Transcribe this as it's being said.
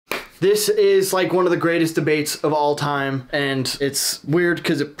This is like one of the greatest debates of all time, and it's weird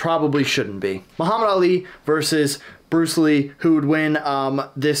because it probably shouldn't be. Muhammad Ali versus Bruce Lee, who would win?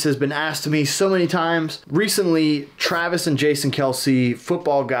 This has been asked to me so many times. Recently, Travis and Jason Kelsey,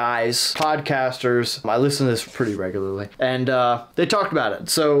 football guys, podcasters, I listen to this pretty regularly, and they talked about it.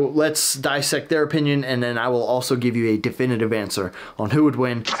 So let's dissect their opinion, and then I will also give you a definitive answer on who would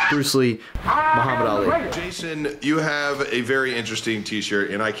win, Bruce Lee, Muhammad Ali. Jason, you have a very interesting t-shirt,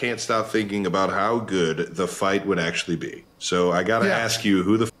 and I can't stop thinking about how good the fight would actually be. So I gotta ask you,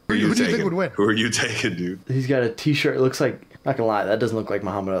 who the f are you who do taking? you think would win? Who are you taking, dude? He's got a t-shirt, it looks like, not gonna lie, that doesn't look like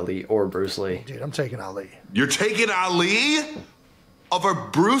Muhammad Ali or Bruce Lee. Dude, I'm taking Ali. You're taking Ali over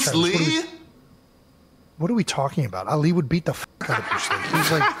Bruce Travis, Lee? What are we talking about? Ali would beat the f out of Bruce Lee.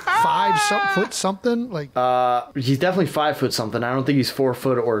 He's like 5 foot something. Like He's definitely 5 foot something. I don't think he's 4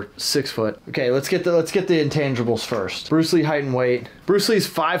 foot or 6 foot. Okay, let's get the intangibles first. Bruce Lee height and weight. Bruce Lee's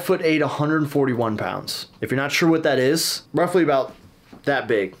 5'8", 141 pounds. If you're not sure what that is, roughly about that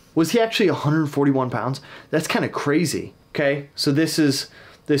big. Was he actually 141 pounds? That's kind of crazy. Okay, so this is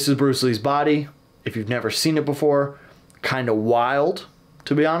Bruce Lee's body. If you've never seen it before, kind of wild,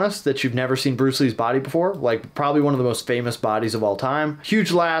 to be honest, that you've never seen Bruce Lee's body before. Like, probably one of the most famous bodies of all time.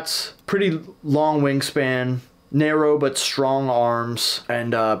 Huge lats, pretty long wingspan, narrow but strong arms,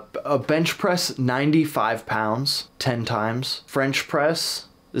 and a bench press 95 pounds 10 times. French press,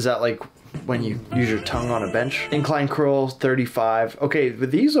 is that like when you use your tongue on a bench? Incline curl 35. Okay, but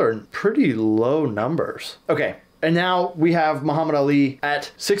these are pretty low numbers. Okay, and now we have Muhammad Ali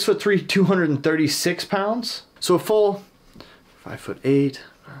at 6'3", 236 pounds. So a full 5'8",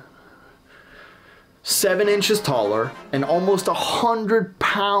 7 inches taller, and almost 100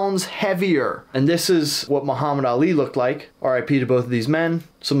 pounds heavier. And this is what Muhammad Ali looked like. RIP to both of these men,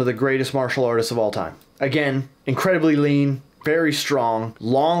 some of the greatest martial artists of all time. Again, incredibly lean, very strong,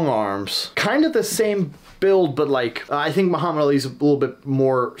 long arms, kind of the same build, but like, I think Muhammad Ali's a little bit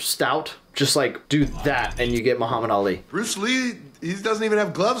more stout. Just like, do that and you get Muhammad Ali. Bruce Lee, he doesn't even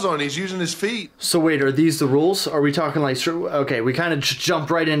have gloves on. He's using his feet. So wait, are these the rules? Are we talking like, okay, we kind of jumped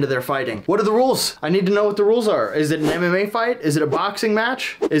right into their fighting. What are the rules? I need to know what the rules are. Is it an MMA fight? Is it a boxing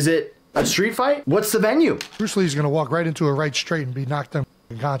match? Is it a street fight? What's the venue? Bruce Lee's gonna walk right into a right straight and be knocked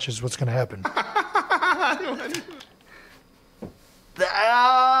unconscious. What's gonna happen?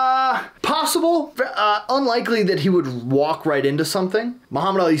 Possible. Unlikely that he would walk right into something.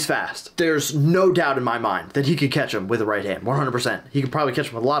 Muhammad Ali's fast. There's no doubt in my mind that he could catch him with a right hand, 100%. He could probably catch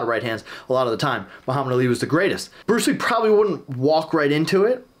him with a lot of right hands a lot of the time. Muhammad Ali was the greatest. Bruce Lee probably wouldn't walk right into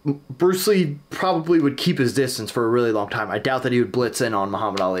it. Bruce Lee probably would keep his distance for a really long time. I doubt that he would blitz in on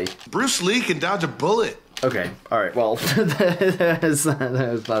Muhammad Ali. Bruce Lee can dodge a bullet. Okay, all right, well, that's not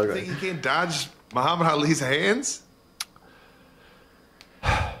right. You think he can't dodge Muhammad Ali's hands?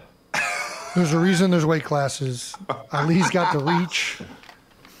 There's a reason there's weight classes. Ali's got the reach.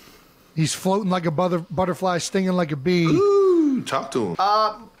 He's floating like a butterfly, stinging like a bee. Ooh, talk to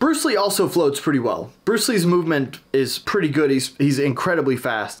him. Bruce Lee also floats pretty well. Bruce Lee's movement is pretty good. He's incredibly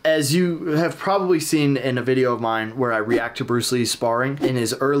fast. As you have probably seen in a video of mine where I react to Bruce Lee's sparring in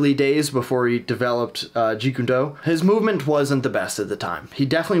his early days before he developed Jeet Kune Do, his movement wasn't the best at the time. He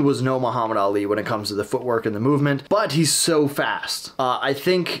definitely was no Muhammad Ali when it comes to the footwork and the movement, but he's so fast. I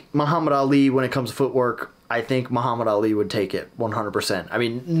think Muhammad Ali, when it comes to footwork, I think Muhammad Ali would take it 100%. I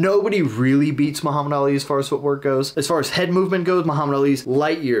mean, nobody really beats Muhammad Ali as far as footwork goes. As far as head movement goes, Muhammad Ali's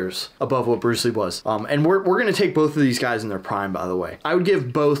light years above what Bruce Lee was. And we're going to take both of these guys in their prime, by the way. I would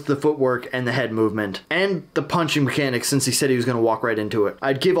give both the footwork and the head movement and the punching mechanics, since he said he was going to walk right into it.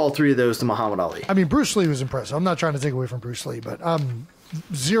 I'd give all three of those to Muhammad Ali. I mean, Bruce Lee was impressive. I'm not trying to take away from Bruce Lee, but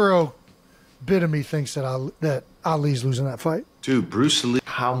zero bit of me thinks that Ali's losing that fight. Dude, Bruce Lee.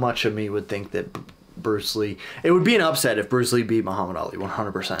 How much of me would think that Bruce Lee... It would be an upset if Bruce Lee beat Muhammad Ali,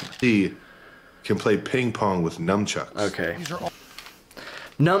 100%. He can play ping pong with nunchucks. Okay.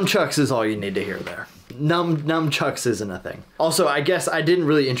 Nunchucks is all you need to hear there. Nunchucks isn't a thing. Also, I guess I didn't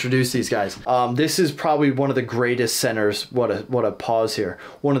really introduce these guys. This is probably one of the greatest centers. What a pause here.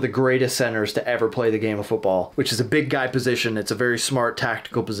 One of the greatest centers to ever play the game of football, which is a big guy position. It's a very smart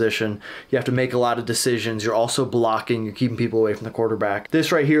tactical position. You have to make a lot of decisions. You're also blocking. You're keeping people away from the quarterback.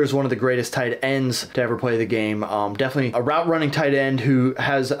 This right here is one of the greatest tight ends to ever play the game. Definitely a route running tight end who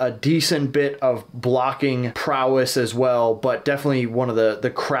has a decent bit of blocking prowess as well, but definitely one of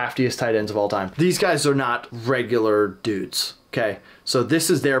the craftiest tight ends of all time. These guys are not regular dudes, okay? So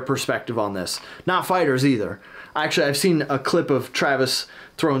this is their perspective on this. Not fighters either. Actually, I've seen a clip of Travis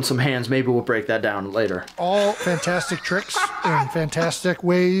throwing some hands. Maybe we'll break that down later. All fantastic tricks and fantastic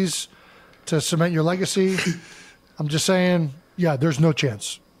ways to cement your legacy. I'm just saying, yeah, there's no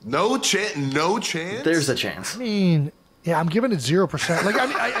chance. No chance. No chance. There's a chance. I mean, yeah, I'm giving it 0%. Like, I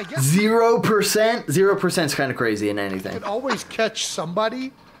mean, I guess 0%. 0% is kind of crazy in anything. could always catch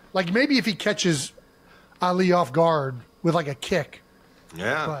somebody. Like maybe if he catches Ali off guard with like a kick.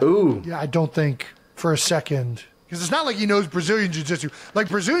 Yeah. But, Ooh. yeah, I don't think for a second. Because it's not like he knows Brazilian Jiu-Jitsu. Like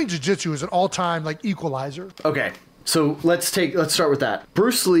Brazilian Jiu-Jitsu is an all-time like equalizer. Okay, so let's start with that.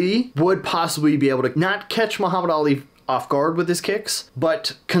 Bruce Lee would possibly be able to not catch Muhammad Ali off guard with his kicks,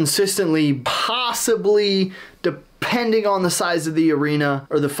 but consistently, possibly, depending on the size of the arena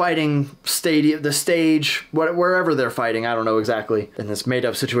or the fighting stadium, the stage, wherever they're fighting, I don't know exactly, in this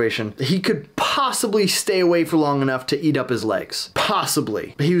made-up situation, he could possibly stay away for long enough to eat up his legs.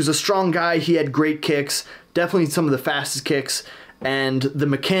 Possibly. He was a strong guy, he had great kicks, definitely some of the fastest kicks, and the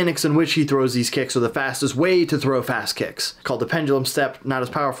mechanics in which he throws these kicks are the fastest way to throw fast kicks. Called the pendulum step, not as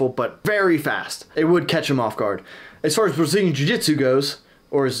powerful, but very fast. It would catch him off guard. As far as Brazilian Jiu-Jitsu goes,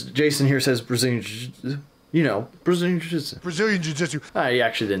 or as Jason here says, Brazilian Jiu-Jitsu, you know, Brazilian Jiu-Jitsu. Brazilian Jiu-Jitsu. He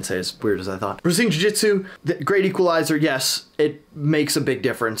actually didn't say as weird as I thought. Brazilian Jiu-Jitsu, great equalizer, yes, it makes a big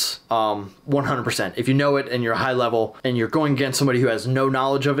difference, 100%. If you know it and you're high level and you're going against somebody who has no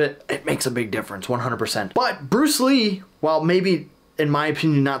knowledge of it, it makes a big difference, 100%. But Bruce Lee, while maybe, in my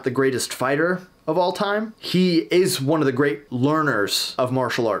opinion, not the greatest fighter of all time, he is one of the great learners of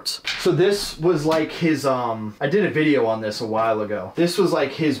martial arts. So this was like his, I did a video on this a while ago. This was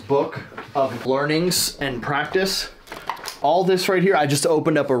like his book of learnings and practice. All this right here, I just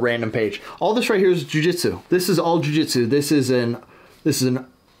opened up a random page. All this right here is jiu-jitsu. This is all jiu-jitsu. This is an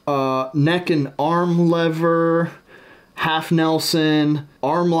neck and arm lever, half Nelson,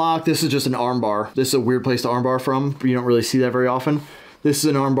 arm lock. This is just an arm bar. This is a weird place to arm bar from. You don't really see that very often. This is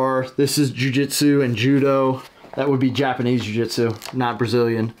an arm bar. This is jiu-jitsu and judo. That would be Japanese jiu-jitsu, not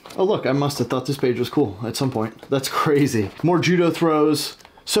Brazilian. Oh look, I must have thought this page was cool at some point. That's crazy. More judo throws.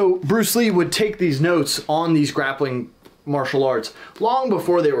 So Bruce Lee would take these notes on these grappling martial arts long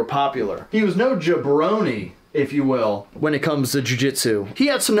before they were popular. He was no jabroni, if you will, when it comes to jiu-jitsu. He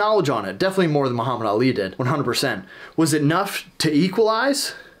had some knowledge on it, definitely more than Muhammad Ali did, 100%. Was it enough to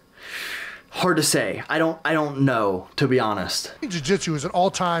equalize? Hard to say. I don't know, to be honest. Jiu-Jitsu is an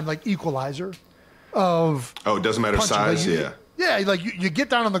all-time like equalizer of. Oh, it doesn't matter punching. size. Like, Yeah. Yeah, like you get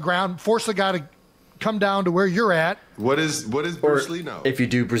down on the ground, force the guy to come down to where you're at. What is Bruce Lee know? If you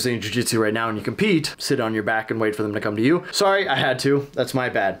do Brazilian Jiu-Jitsu right now and you compete, sit on your back and wait for them to come to you. Sorry, I had to. That's my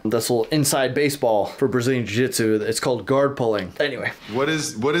bad. That's a little inside baseball for Brazilian Jiu-Jitsu. It's called guard pulling. Anyway. What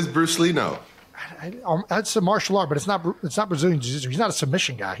is Bruce Lee know? That's a martial art, but it's not Brazilian Jiu-Jitsu. He's not a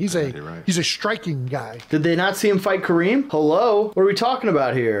submission guy. He's a striking guy. Did they not see him fight Kareem? Hello? What are we talking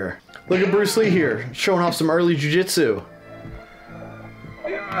about here? Look at Bruce Lee here, showing off some early jiu-jitsu.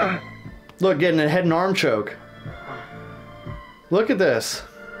 Look, getting a head and arm choke. Look at this.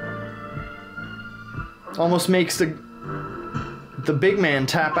 Almost makes the big man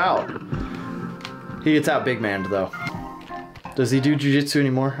tap out. He gets out big man though. Does he do jiu-jitsu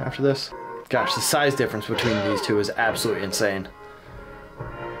anymore after this? Gosh, the size difference between these two is absolutely insane.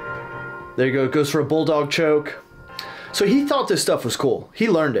 There you go, it goes for a bulldog choke. So he thought this stuff was cool. He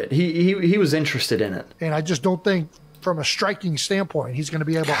learned it. He was interested in it. And I just don't think, from a striking standpoint, he's going to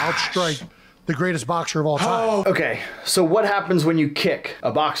be able to outstrike the greatest boxer of all time. Okay, so what happens when you kick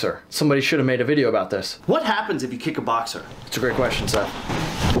a boxer? Somebody should have made a video about this. What happens if you kick a boxer? It's a great question, Seth.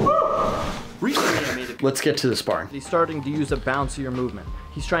 Recently I made a... Let's get to the sparring. He's starting to use a bouncier movement.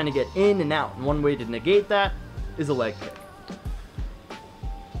 He's trying to get in and out, and one way to negate that is a leg kick.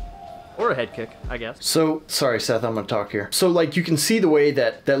 Or a head kick, I guess. So, sorry Seth, I'm gonna talk here. So like you can see the way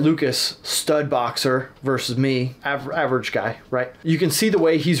that Lucas, stud boxer versus me, average guy, right? You can see the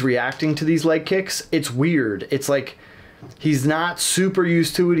way he's reacting to these leg kicks. It's weird. It's like he's not super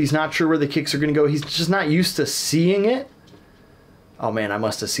used to it. He's not sure where the kicks are gonna go. He's just not used to seeing it. Oh man, I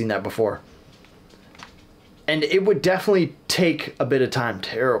must have seen that before. And it would definitely take a bit of time.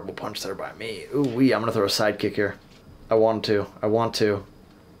 Terrible punch there by me. Ooh wee, I'm gonna throw a side kick here. I want to.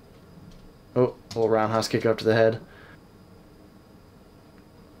 Oh, a little roundhouse kick up to the head.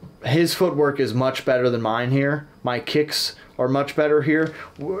 His footwork is much better than mine here. My kicks are much better here.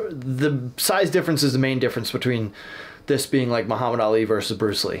 The size difference is the main difference between this being like Muhammad Ali versus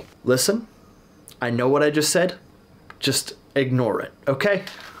Bruce Lee. Listen, I know what I just said. Just ignore it, okay?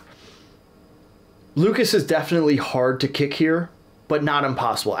 Lucas is definitely hard to kick here, but not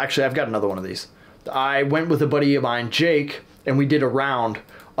impossible. Actually, I've got another one of these. I went with a buddy of mine, Jake, and we did a round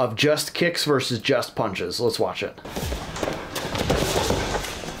of just kicks versus just punches. Let's watch it.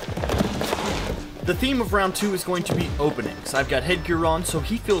 The theme of round 2 is going to be openings. I've got headgear on, so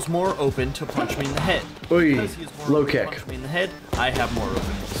he feels more open to punch me in the head. Oy, Because he is more low open to kick. punch me in the head, I have more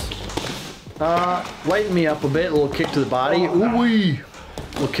openings. Lighten me up a bit. A little kick to the body. Ooh-wee.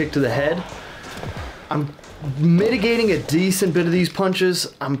 A little kick to the head. I'm mitigating a decent bit of these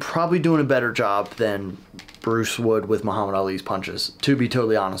punches. I'm probably doing a better job than Bruce would with Muhammad Ali's punches, to be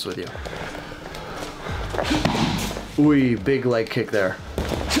totally honest with you. Ooh, big leg kick there.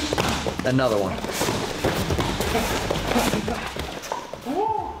 Another one.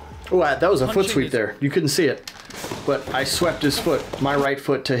 Oh, that was a foot sweep there. You couldn't see it. But I swept his foot, my right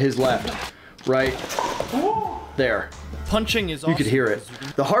foot to his left. Right there. Punching is awesome. You could hear it.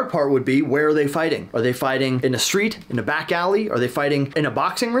 The hard part would be, where are they fighting? Are they fighting in a street, in a back alley? Are they fighting in a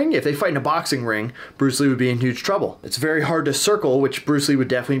boxing ring? If they fight in a boxing ring, Bruce Lee would be in huge trouble. It's very hard to circle, which Bruce Lee would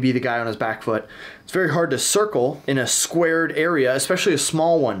definitely be the guy on his back foot. It's very hard to circle in a squared area, especially a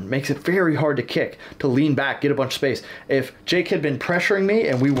small one. Makes it very hard to kick, to lean back, get a bunch of space. If Jake had been pressuring me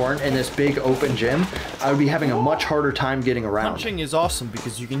and we weren't in this big open gym, I would be having a much harder time getting around. Punching is awesome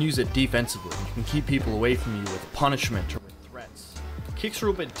because you can use it defensively. You can keep people away from you with punishment or with threats. Kicks are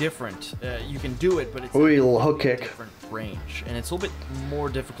a little bit different. You can do it, but it's Ooh, a little hook kick. Different range, and it's a little bit more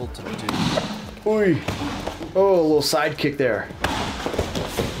difficult to do. Ooh. Oh, a little side kick there.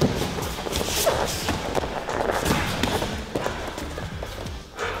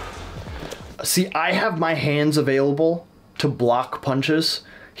 See, I have my hands available to block punches.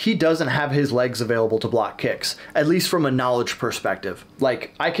 He doesn't have his legs available to block kicks, at least from a knowledge perspective.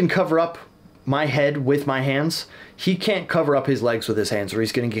 Like, I can cover up my head with my hands. He can't cover up his legs with his hands or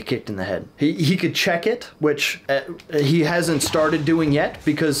he's going to get kicked in the head. He could check it, which he hasn't started doing yet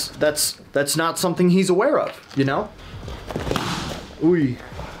because that's not something he's aware of, you know? Ooh.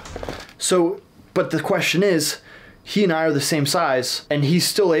 So, but the question is, he and I are the same size, and he's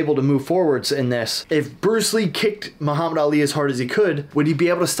still able to move forwards in this. If Bruce Lee kicked Muhammad Ali as hard as he could, would he be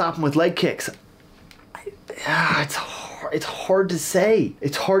able to stop him with leg kicks? It's hard to say.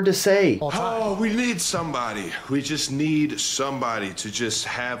 It's hard to say. Oh, we need somebody. We just need somebody to just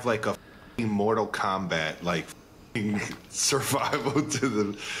have like a Mortal Kombat, like survival to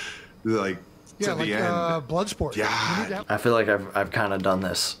the end. Bloodsport. Yeah. I feel like I've kind of done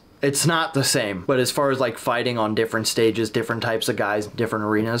this. It's not the same, but as far as like fighting on different stages, different types of guys, different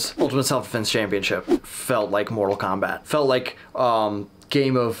arenas, Ultimate Self-Defense Championship felt like Mortal Kombat. Felt like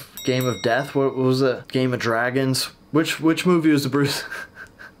Game of Death. What was it? Game of Dragons. Which movie was the Bruce?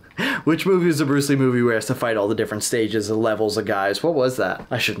 Which movie was the Bruce Lee movie where he has to fight all the different stages, the levels of guys? What was that?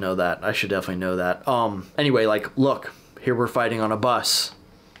 I should know that. I should definitely know that. Anyway, like, look, here we're fighting on a bus.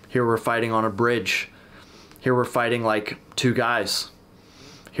 Here we're fighting on a bridge. Here we're fighting like two guys.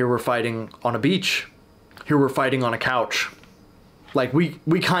 Here we're fighting on a beach. Here we're fighting on a couch. Like, we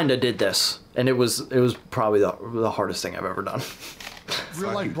kind of did this, and it was probably the hardest thing I've ever done.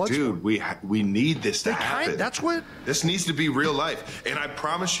 Real life Bloodsport. Dude, we need this to happen. That's what. This needs to be real life, and I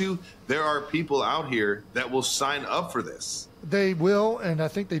promise you, there are people out here that will sign up for this. They will, and I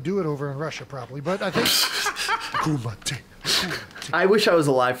think they do it over in Russia probably. But I think Kumite. I wish I was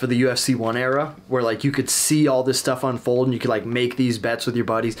alive for the UFC 1 era, where like you could see all this stuff unfold and you could like make these bets with your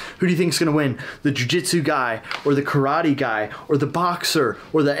buddies. Who do you think's gonna win? The jiu-jitsu guy, or the karate guy, or the boxer,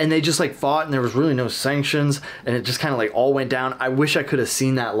 and they just like fought and there was really no sanctions and it just kind of like all went down. I wish I could have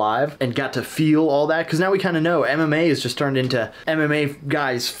seen that live and got to feel all that, because now we kind of know MMA is just turned into MMA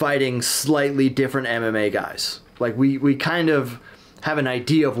guys fighting slightly different MMA guys. Like we kind of have an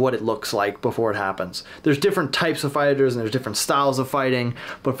idea of what it looks like before it happens. There's different types of fighters and there's different styles of fighting,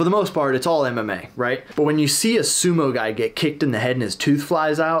 but for the most part, it's all MMA, right? But when you see a sumo guy get kicked in the head and his tooth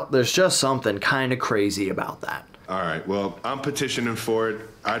flies out, there's just something kind of crazy about that. All right, well, I'm petitioning for it.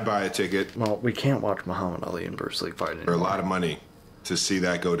 I'd buy a ticket Well, we can't watch Muhammad Ali and Bruce Lee fight anymore. for a lot of money to see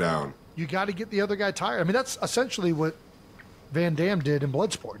that go down. You got to get the other guy tired. I mean, that's essentially what Van Damme did in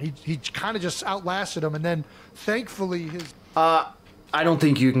Bloodsport. He kind of just outlasted him, and then thankfully his. I don't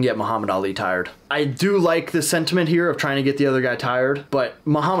think you can get Muhammad Ali tired. I do like the sentiment here of trying to get the other guy tired, but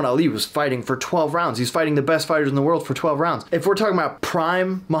Muhammad Ali was fighting for 12 rounds. He's fighting the best fighters in the world for 12 rounds. If we're talking about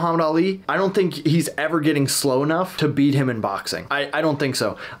prime Muhammad Ali, I don't think he's ever getting slow enough to beat him in boxing. I don't think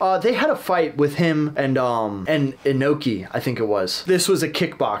so. They had a fight with him and Inoki, I think it was. This was a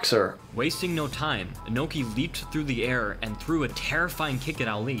kickboxer. Wasting no time, Inoki leaped through the air and threw a terrifying kick at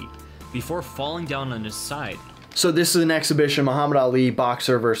Ali before falling down on his side. So this is an exhibition, Muhammad Ali,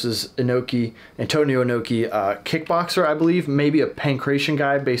 boxer versus Inoki, Antonio Inoki, kickboxer, I believe, maybe a pancration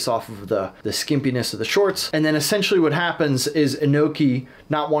guy based off of the skimpiness of the shorts. And then essentially what happens is Inoki,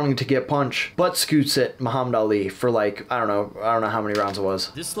 not wanting to get punched, butt scoots at Muhammad Ali for like, I don't know how many rounds it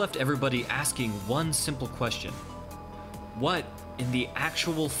was. This left everybody asking one simple question. What in the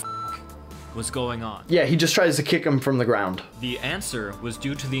actual was going on? Yeah, he just tries to kick him from the ground. The answer was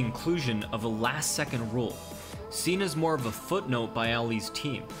due to the inclusion of a last-second rule, seen as more of a footnote by Ali's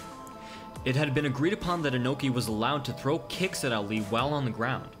team. It had been agreed upon that Inoki was allowed to throw kicks at Ali while on the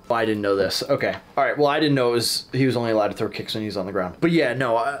ground. Oh, I didn't know this. Okay. All right. Well, I didn't know he was only allowed to throw kicks when he's on the ground. But yeah,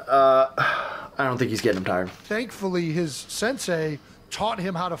 no, I don't think he's getting him tired. Thankfully, his sensei taught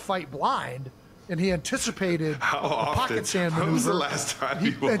him how to fight blind, and he anticipated How the often? pocket sand maneuver. When was the last time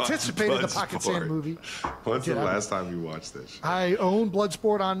you watched anticipated the pocket sand Bloodsport? movie. When's the Did I- last time you watched this? I own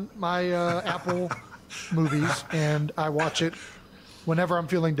Bloodsport on my Apple movies, and I watch it whenever I'm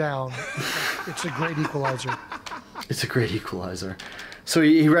feeling down. It's a great equalizer. It's a great equalizer. So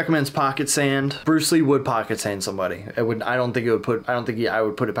he recommends pocket sand. Bruce Lee would pocket sand somebody. I don't think I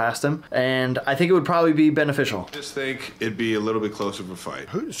would put it past him. And I think it would probably be beneficial. Just think it'd be a little bit closer of a fight.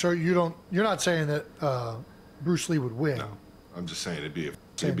 So you're not saying that Bruce Lee would win? No, I'm just saying it'd be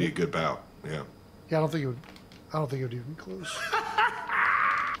a good bout. Yeah. Yeah, I don't think it would even be close.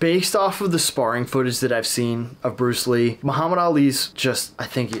 Based off of the sparring footage that I've seen of Bruce Lee, Muhammad Ali's just, I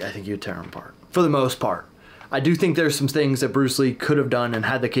think you'd tear him apart. For the most part. I do think there's some things that Bruce Lee could have done and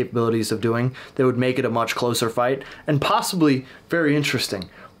had the capabilities of doing that would make it a much closer fight and possibly very interesting.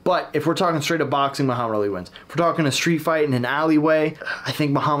 But if we're talking straight up boxing, Muhammad Ali wins. If we're talking a street fight in an alleyway, I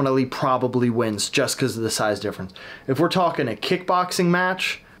think Muhammad Ali probably wins just because of the size difference. If we're talking a kickboxing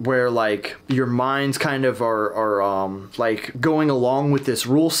match where like your minds kind of are like going along with this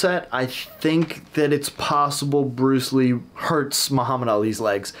rule set, I think that it's possible Bruce Lee hurts Muhammad Ali's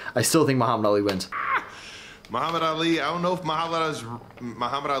legs. I still think Muhammad Ali wins. Muhammad Ali, I don't know if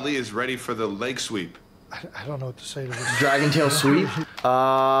Muhammad Ali is ready for the leg sweep. I don't know what to say to this. Dragon tail sweep?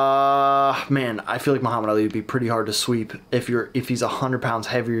 Man, I feel like Muhammad Ali would be pretty hard to sweep if he's 100 pounds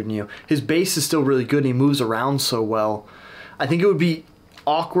heavier than you. His base is still really good and he moves around so well. I think it would be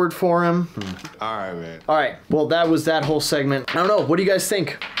awkward for him. All right, man. All right, well, that was that whole segment. I don't know, what do you guys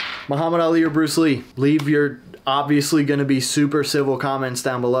think? Muhammad Ali or Bruce Lee? Leave your obviously going to be super civil comments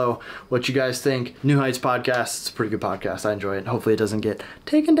down below what you guys think. New Heights Podcast, it's a pretty good podcast. I enjoy it. Hopefully it doesn't get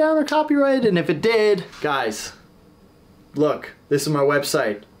taken down or copyrighted, and if it did, guys, look, this is my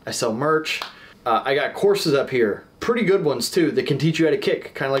website. I sell merch. I got courses up here, pretty good ones too, that can teach you how to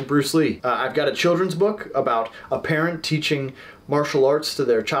kick, kind of like Bruce Lee. I've got a children's book about a parent teaching martial arts to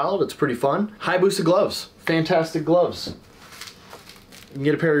their child. It's pretty fun. Hayabusa gloves, fantastic gloves. You can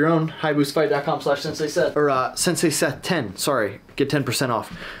get a pair of your own, hayabusafight.com/SenseiSeth, or SenseiSeth10, sorry, get 10%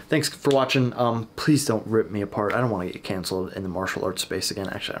 off. Thanks for watching. Please don't rip me apart. I don't want to get canceled in the martial arts space again.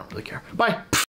 Actually, I don't really care. Bye.